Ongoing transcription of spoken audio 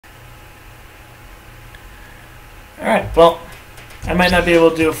Alright, well, I might not be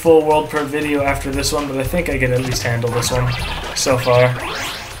able to do a full world per video after this one, but I think I can at least handle this one so far.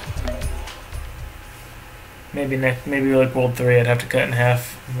 Maybe like World 3 I'd have to cut in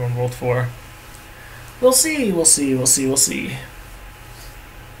half from World 4. We'll see, we'll see, we'll see, we'll see.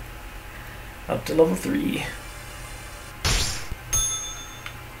 Up to level 3.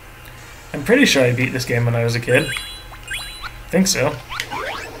 I'm pretty sure I beat this game when I was a kid. I think so.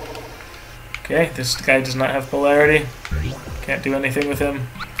 Okay, this guy does not have polarity. Can't do anything with him.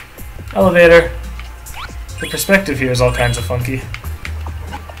 Elevator. The perspective here is all kinds of funky.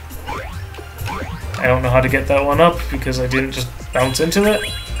 I don't know how to get that one up because I didn't just bounce into it.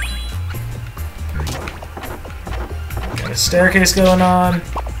 Got a staircase going on.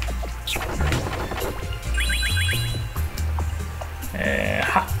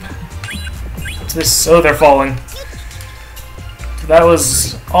 Hop. What's this? Oh, they're falling. That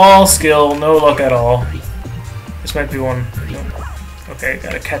was all skill, no luck at all. This might be one. Okay,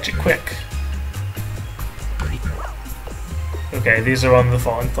 gotta catch it quick. Okay, these are on the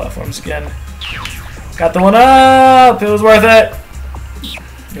falling platforms again. Got the one up! It was worth it!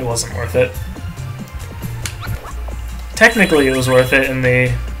 It wasn't worth it. Technically it was worth it in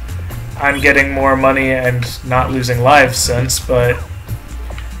the I'm getting more money and not losing lives sense, but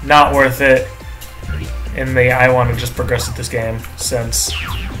not worth it in the I want to just progress at this game sense.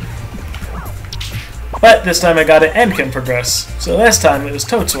 But this time I got it and can progress, so this time it was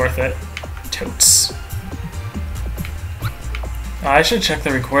totes worth it. Totes. I should check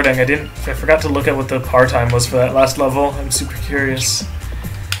the recording. I forgot to look at what the par time was for that last level. I'm super curious.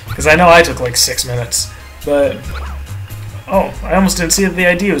 Because I know I took like 6 minutes. But... oh, I almost didn't see the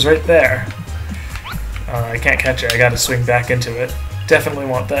ID. It was right there. I can't catch it. I gotta swing back into it. Definitely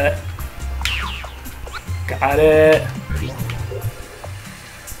want that. Got it.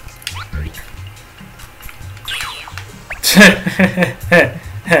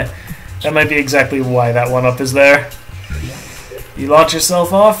 That might be exactly why that one up is there. You launch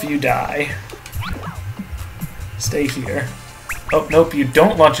yourself off, you die. Stay here. Oh, nope, you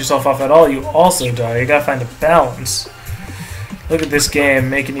don't launch yourself off at all, you also die. You gotta find a balance. Look at this game,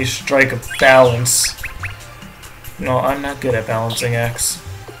 making you strike a balance. No, I'm not good at balancing X.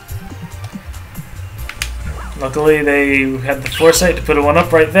 Luckily, they had the foresight to put a one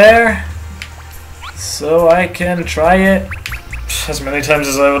up right there. So I can try it as many times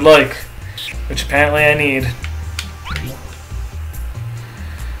as I would like. Which apparently I need.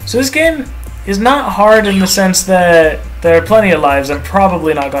 So this game is not hard in the sense that there are plenty of lives. I'm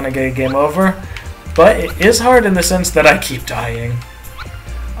probably not going to get a game over. But it is hard in the sense that I keep dying.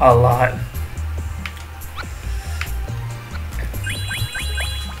 A lot.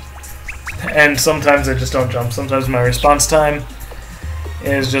 And sometimes I just don't jump. Sometimes my response time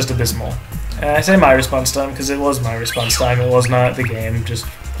is just abysmal. And I say my response time because it was my response time. It was not the game just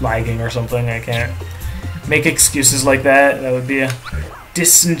lagging or something. I can't make excuses like that. That would be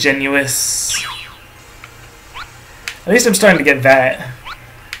disingenuous. At least I'm starting to get that.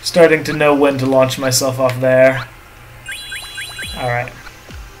 Starting to know when to launch myself off there. Alright.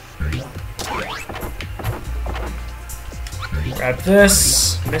 Grab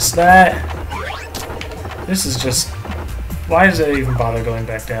this. Miss that. This is just... why does it even bother going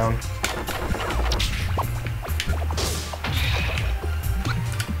back down?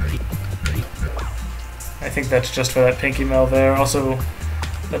 I think that's just for that pinky mail there. Also,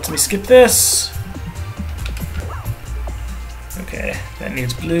 lets me skip this. Okay, that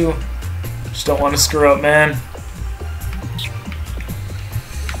needs blue. Just don't want to screw up, man.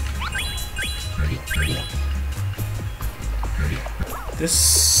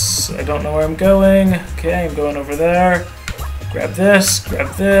 This, I don't know where I'm going. Okay, I'm going over there. Grab this,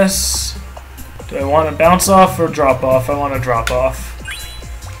 grab this. Do I want to bounce off or drop off? I want to drop off.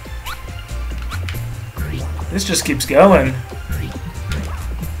 This just keeps going.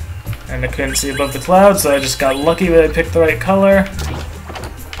 And I couldn't see above the clouds, so I just got lucky that I picked the right color.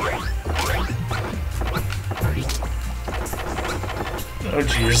 Oh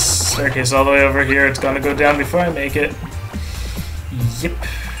jeez, staircase all the way over here. It's gonna go down before I make it. Yep.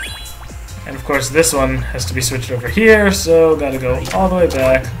 And of course this one has to be switched over here, so gotta go all the way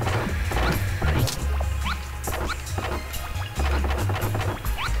back.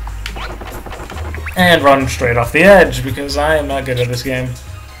 And run straight off the edge, because I am not good at this game.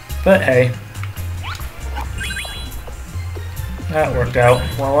 But hey. That worked out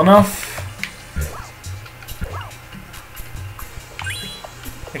well enough.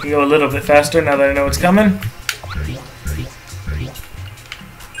 I can go a little bit faster now that I know it's coming.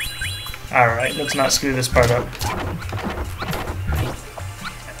 Alright, let's not screw this part up.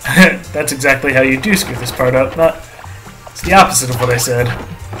 That's exactly how you do screw this part up, not It's the opposite of what I said.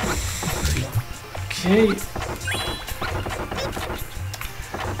 Okay.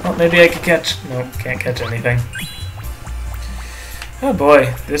 Well, maybe I could catch... Nope, can't catch anything. Oh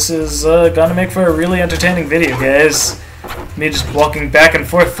boy, this is gonna make for a really entertaining video, guys. Me just walking back and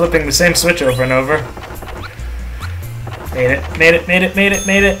forth, flipping the same switch over and over. Made it, made it, made it, made it,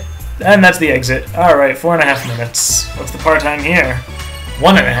 made it. And that's the exit. Alright, 4.5 minutes. What's the par time here?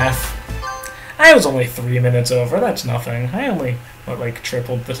 1.5. I was only 3 minutes over, that's nothing. I only, what, like,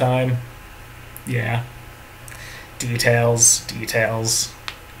 tripled the time. Yeah. Details, details.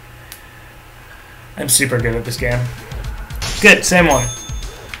 I'm super good at this game. Good, same one.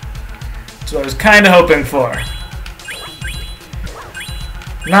 That's what I was kind of hoping for.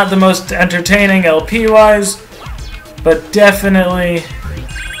 Not the most entertaining LP-wise, but definitely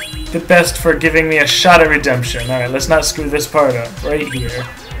the best for giving me a shot at redemption. Alright, let's not screw this part up. Right here.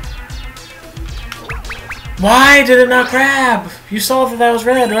 Why did it not grab? You saw that that was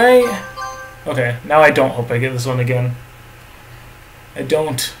red, right? Okay, now I don't hope I get this one again. I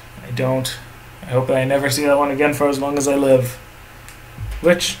don't. I hope that I never see that one again for as long as I live.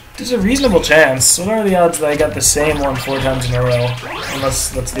 Which, there's a reasonable chance. What are the odds that I got the same one 4 times in a row?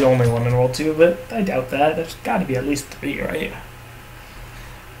 Unless that's the only one in World 2, but I doubt that. There's got to be at least 3, right?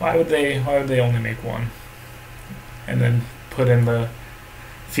 Why would they only make one? And then put in the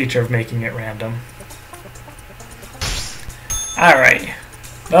feature of making it random. Alright.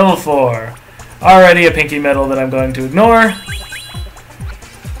 Level 4. Already a pinky medal that I'm going to ignore.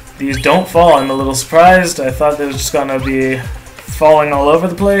 These don't fall. I'm a little surprised. I thought they was just going to be falling all over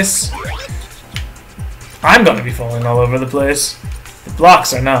the place. I'm going to be falling all over the place. The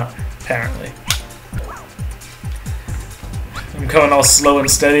blocks are not, apparently. I'm going all slow and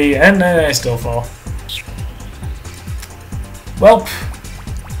steady, and I still fall. Welp.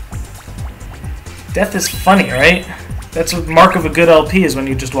 Death is funny, right? That's a mark of a good LP is when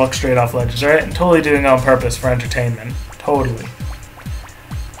you just walk straight off ledges, right? I'm totally doing it on purpose for entertainment. Totally.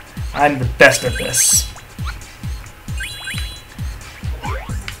 I'm the best at this.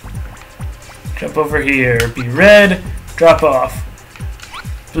 Jump over here. Be red. Drop off.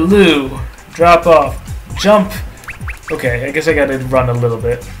 Blue. Drop off. Jump. Okay, I guess I gotta run a little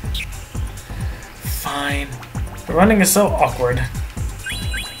bit. Fine. The running is so awkward.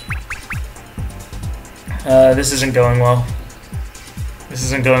 This isn't going well. This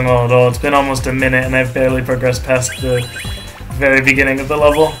isn't going well at all. It's been almost a minute and I've barely progressed past the very beginning of the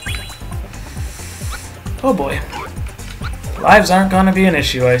level. Oh boy. Lives aren't going to be an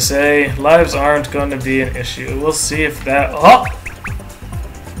issue, I say. Lives aren't going to be an issue. We'll see if that... Oh!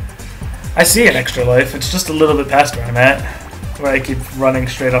 I see an extra life. It's just a little bit past where I'm at. Where I keep running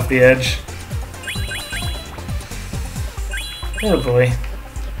straight off the edge. Oh boy.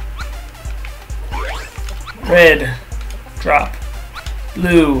 Red. Drop.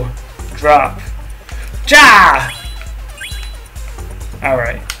 Blue. Drop. Ja!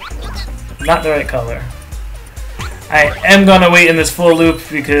 Alright. Not the right color. I am going to wait in this full loop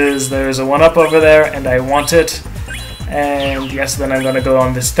because there's a 1-up over there and I want it. And yes, then I'm going to go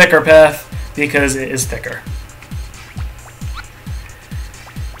on this thicker path because it is thicker.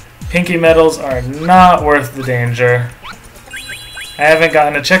 Pinky medals are not worth the danger. I haven't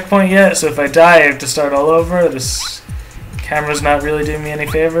gotten a checkpoint yet, so if I die I have to start all over. This camera's not really doing me any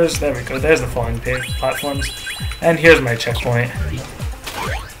favors. There we go, there's the falling platforms. And here's my checkpoint.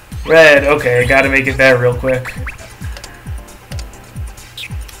 Red, okay, I gotta make it there real quick.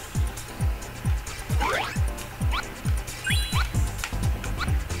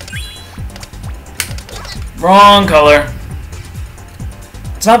 Wrong color.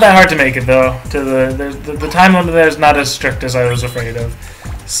 It's not that hard to make it though. To the time limit there is not as strict as I was afraid of.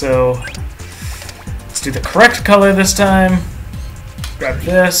 So let's do the correct color this time. Grab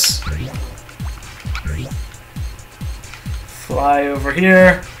this. Fly over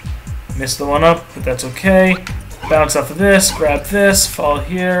here. Miss the 1-up, but that's okay. Bounce off of this. Grab this. Fall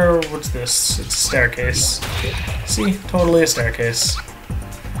here. What's this? It's a staircase. See? Totally a staircase.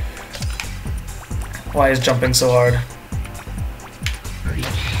 Why is jumping so hard?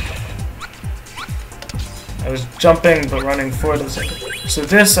 I was jumping but running forward. So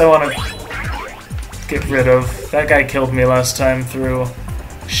this I want to get rid of. That guy killed me last time through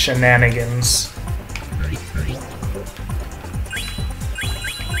shenanigans.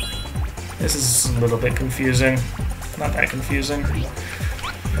 This is a little bit confusing. Not that confusing. I'm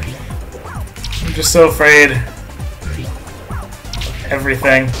just so afraid of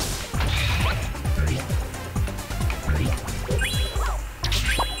everything.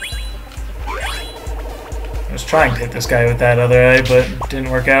 I was trying to hit this guy with that other eye, but it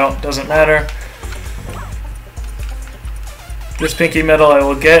didn't work out. Doesn't matter. This pinky medal I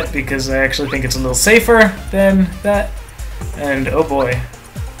will get because I actually think it's a little safer than that. And oh boy.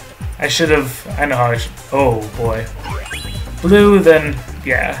 I should have... I know how I should... Oh boy. Blue, then...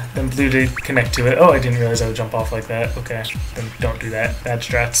 Yeah, then blue to connect to it. Oh, I didn't realize I would jump off like that. Okay, then don't do that. Bad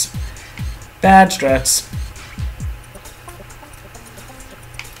strats. Bad strats.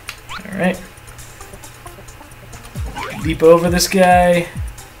 Alright. Leap over this guy.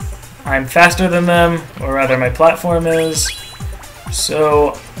 I'm faster than them, or rather my platform is.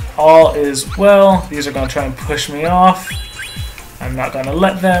 So, all is well. These are going to try and push me off. I'm not going to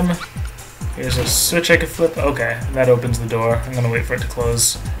let them. Here's a switch I could flip. Okay, that opens the door. I'm going to wait for it to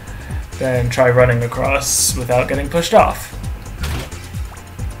close. Then try running across without getting pushed off.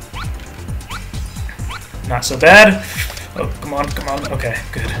 Not so bad. Oh, come on, come on. Okay,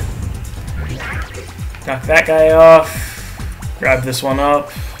 good. Knock that guy off. Grab this one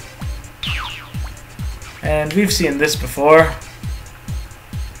up. And we've seen this before.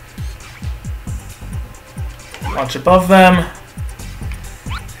 Launch above them.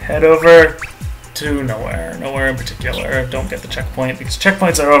 Head over to nowhere. Nowhere in particular. Don't get the checkpoint because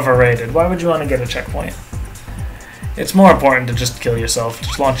checkpoints are overrated. Why would you want to get a checkpoint? It's more important to just kill yourself.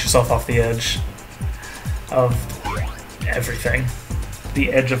 Just launch yourself off the edge of everything.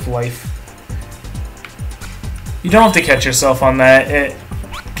 The edge of life. You don't have to catch yourself on that. It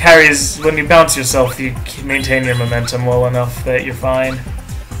carries, when you bounce yourself, you maintain your momentum well enough that you're fine.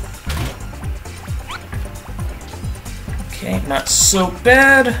 Okay, not so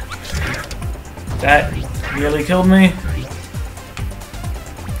bad. That nearly killed me.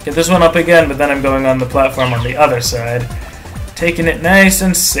 Get this one up again, but then I'm going on the platform on the other side. Taking it nice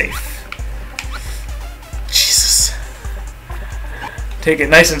and safe. Jesus. Take it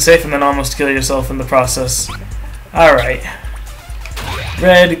nice and safe and then almost kill yourself in the process. Alright.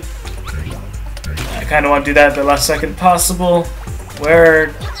 Red. I kind of want to do that at the last second possible.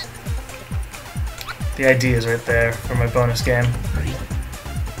 Where... The ID is right there for my bonus game.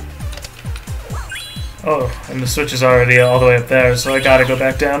 Oh, and the switch is already all the way up there, so I gotta go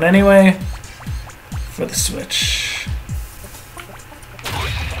back down anyway for the switch.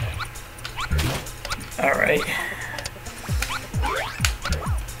 Alright.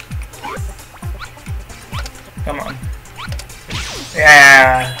 Come on.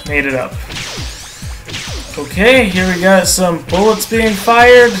 Yeah, made it up. Okay, here we got some bullets being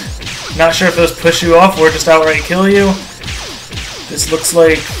fired. Not sure if those push you off or just outright kill you. This looks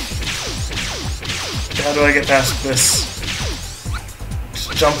like... How do I get past this?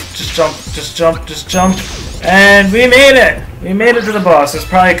 Just jump, just jump, just jump, just jump. And we made it! We made it to the boss. There's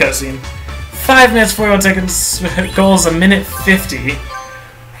probably a cutscene. 5 minutes, 41 seconds. Goal's a minute 50.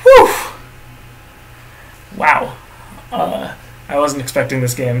 Whew! Wow. I wasn't expecting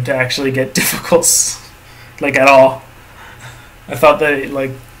this game to actually get difficult, like, at all. I thought that,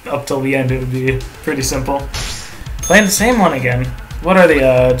 like, up till the end it would be pretty simple. Playing the same one again. What are the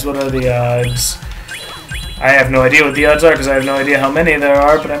odds? What are the odds? I have no idea what the odds are because I have no idea how many there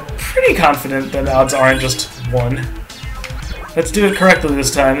are, but I'm pretty confident that the odds aren't just 1. Let's do it correctly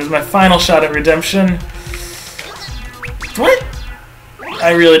this time. This is my final shot at redemption. What?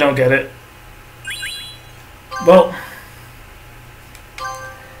 I really don't get it. Well,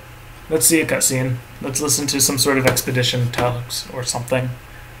 let's see a cutscene. Let's listen to some sort of expedition talks or something.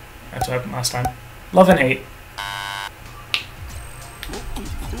 That's what happened last time. Love and hate.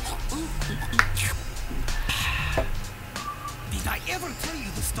 Did I ever tell you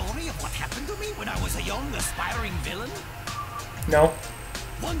the story of what happened to me when I was a young, aspiring villain? No.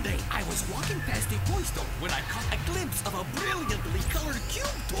 One day, I was walking past a toy store when I caught a glimpse of a brilliantly colored cube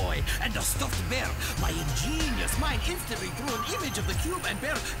toy and a stuffed bear. My ingenious mind instantly drew an image of the cube and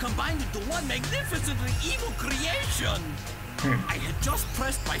bear combined into one magnificently evil creation. I had just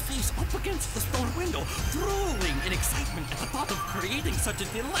pressed my face up against the store window, drooling in excitement at the thought of creating such a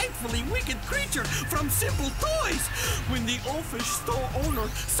delightfully wicked creature from simple toys, when the oafish store owner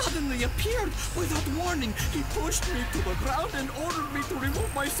suddenly appeared. Without warning, he pushed me to the ground and ordered me to remove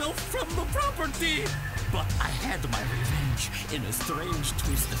myself from the property. But I had my revenge. In a strange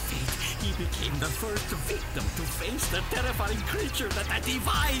twist of fate, he became the first victim to face the terrifying creature that I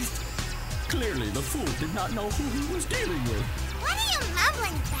devised. Clearly, the fool did not know who he was dealing with. What are you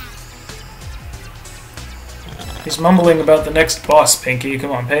mumbling about? He's mumbling about the next boss, Pinky.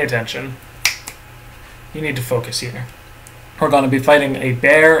 Come on, pay attention. You need to focus here. We're going to be fighting a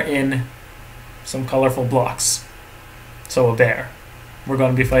bear in some colorful blocks. So a bear. We're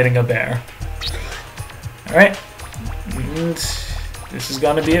going to be fighting a bear. Alright. And this is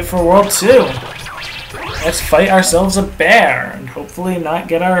going to be it for World 2. Let's fight ourselves a bear and hopefully not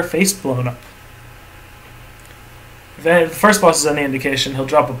get our face blown up. If the first boss is any indication, he'll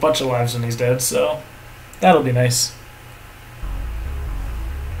drop a bunch of lives when he's dead, so that'll be nice.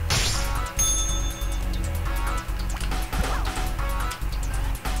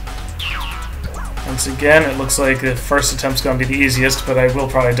 Once again, it looks like the first attempt's gonna be the easiest, but I will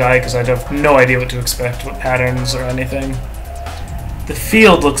probably die because I have no idea what to expect, what patterns or anything. The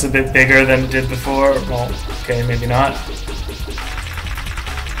field looks a bit bigger than it did before. Well, okay, maybe not.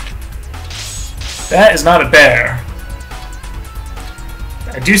 That is not a bear.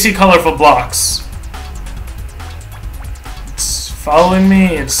 I do see colorful blocks. It's following me,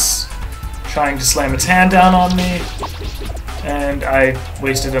 it's trying to slam its hand down on me, and I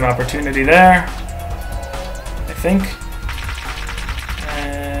wasted an opportunity there, I think.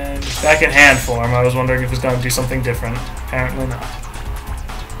 And back in hand form, I was wondering if it was going to do something different. Apparently not.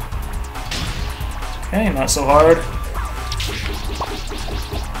 Okay, not so hard.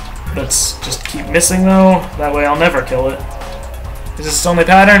 Let's just keep missing though, that way I'll never kill it. Is this its only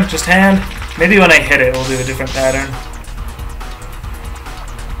pattern? Just hand? Maybe when I hit it, it'll do a different pattern.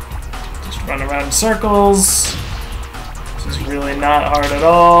 Just run around in circles. This is really not hard at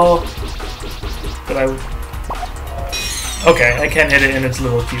all. But okay, I can hit it in its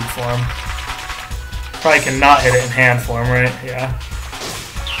little cube form. Probably cannot hit it in hand form, right? Yeah.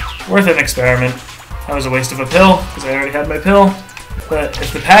 Worth an experiment. That was a waste of a pill, because I already had my pill. But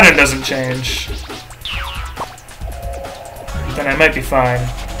if the pattern doesn't change, then I might be fine.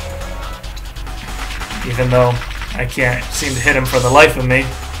 Even though I can't seem to hit him for the life of me.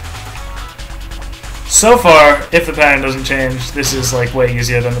 So far, if the pattern doesn't change, this is like way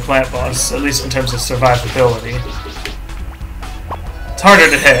easier than the plant boss, at least in terms of survivability. It's harder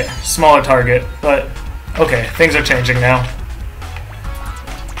to hit, smaller target, but okay, things are changing now.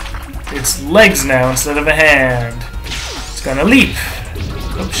 It's legs now instead of a hand. It's gonna leap.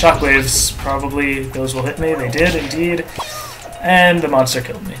 Oh, shockwaves, probably those will hit me. They did indeed. And the monster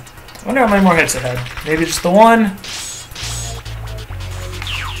killed me. I wonder how many more hits it had. Maybe just the one?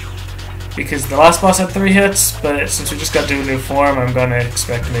 Because the last boss had 3 hits, but since we just got to a new form, I'm gonna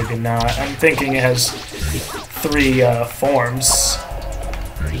expect maybe not. I'm thinking it has 3 forms.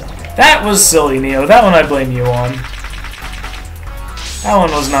 That was silly, Neo. That one I blame you on. That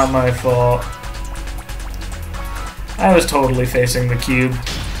one was not my fault. I was totally facing the cube.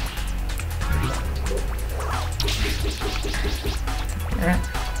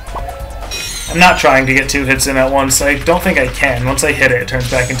 I'm not trying to get 2 hits in at once. I don't think I can. Once I hit it, it turns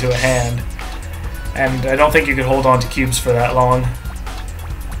back into a hand. And I don't think you could hold on to cubes for that long.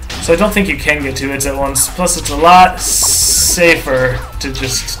 So I don't think you can get 2 hits at once. Plus, it's a lot safer to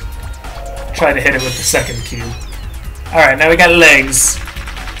just try to hit it with the second cube. Alright, now we got legs.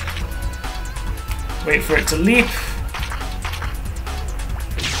 Wait for it to leap.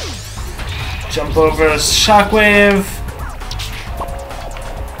 Jump over a shockwave.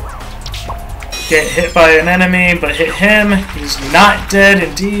 Get hit by an enemy, but hit him. He's not dead,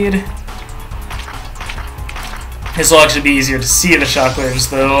 indeed. This will actually be easier to see the shockwaves,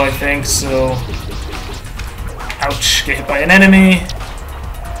 though, I think, so... Ouch. Get hit by an enemy.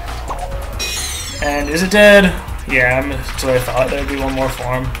 And is it dead? Yeah, that's what I thought. There would be one more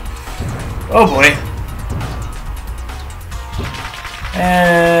form. Oh, boy.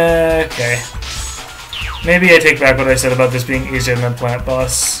 Okay. Maybe I take back what I said about this being easier than the plant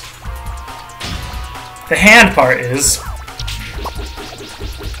boss. The hand part is.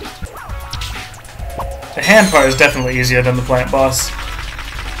 The hand part is definitely easier than the plant boss.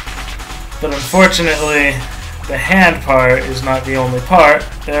 But unfortunately, the hand part is not the only part.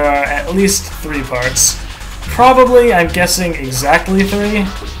 There are at least 3 parts. Probably, I'm guessing, exactly 3.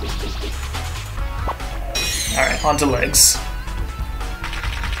 Alright, onto legs.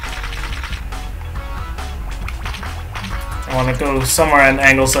 I want to go somewhere at an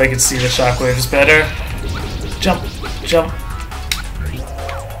angle so I can see the shockwaves better. Jump, jump.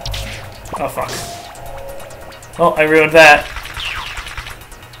 Oh, fuck. Oh, I ruined that.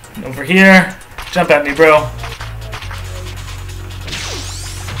 Over here. Jump at me, bro.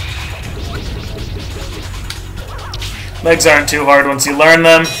 Legs aren't too hard once you learn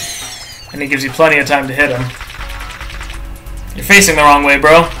them, and it gives you plenty of time to hit them. You're facing the wrong way,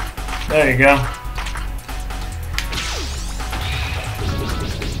 bro. There you go.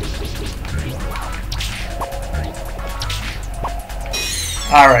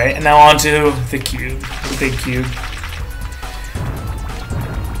 Alright, and now onto the cube, the big cube.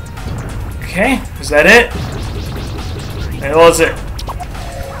 Okay, is that it? That was it.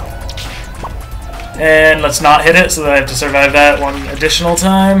 And let's not hit it so that I have to survive that one additional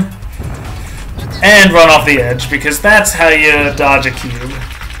time. And run off the edge, because that's how you dodge a cube.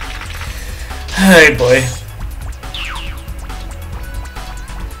 Hey boy.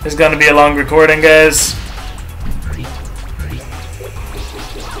 is going to be a long recording, guys.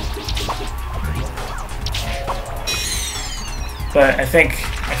 But I think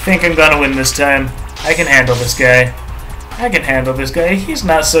I'm gonna win this time. I can handle this guy. I can handle this guy. He's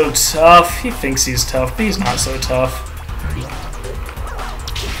not so tough. He thinks he's tough, but he's not so tough.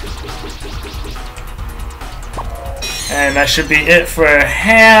 And that should be it for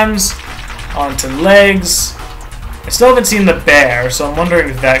hands. On to legs. I still haven't seen the bear, so I'm wondering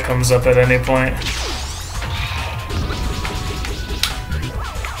if that comes up at any point.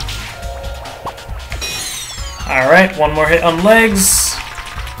 Alright, one more hit on legs,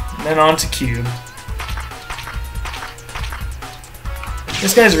 and then on to cube.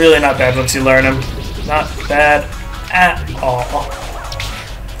 This guy's really not bad once you learn him. Not bad at all.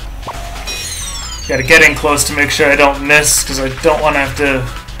 Gotta get in close to make sure I don't miss, because I don't want to have to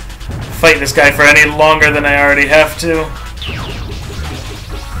fight this guy for any longer than I already have to.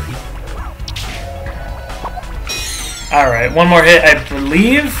 Alright, one more hit, I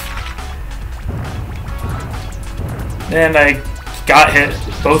believe. And I got hit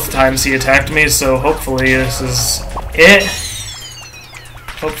both times he attacked me, so hopefully this is it.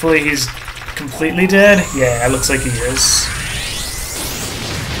 Hopefully he's completely dead. Yeah, it looks like he is.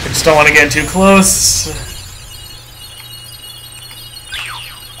 I just don't want to get too close.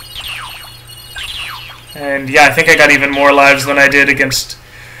 And yeah, I think I got even more lives than I did against...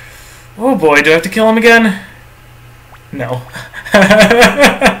 Oh boy, do I have to kill him again? No.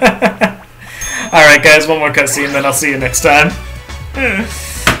 Alright guys, one more cutscene, then I'll see you next time.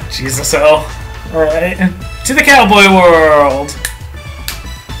 Jesus hell. Alright. To the cowboy world!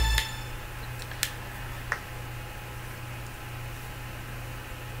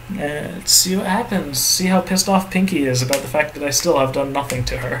 Let's see what happens. See how pissed off Pinky is about the fact that I still have done nothing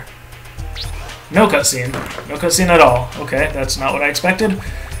to her. No cutscene. No cutscene at all. Okay, that's not what I expected.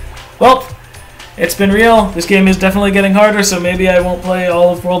 Well, it's been real. This game is definitely getting harder, so maybe I won't play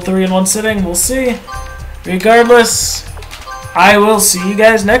all of World 3 in one sitting. We'll see. Regardless, I will see you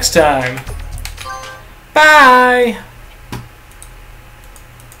guys next time. Bye!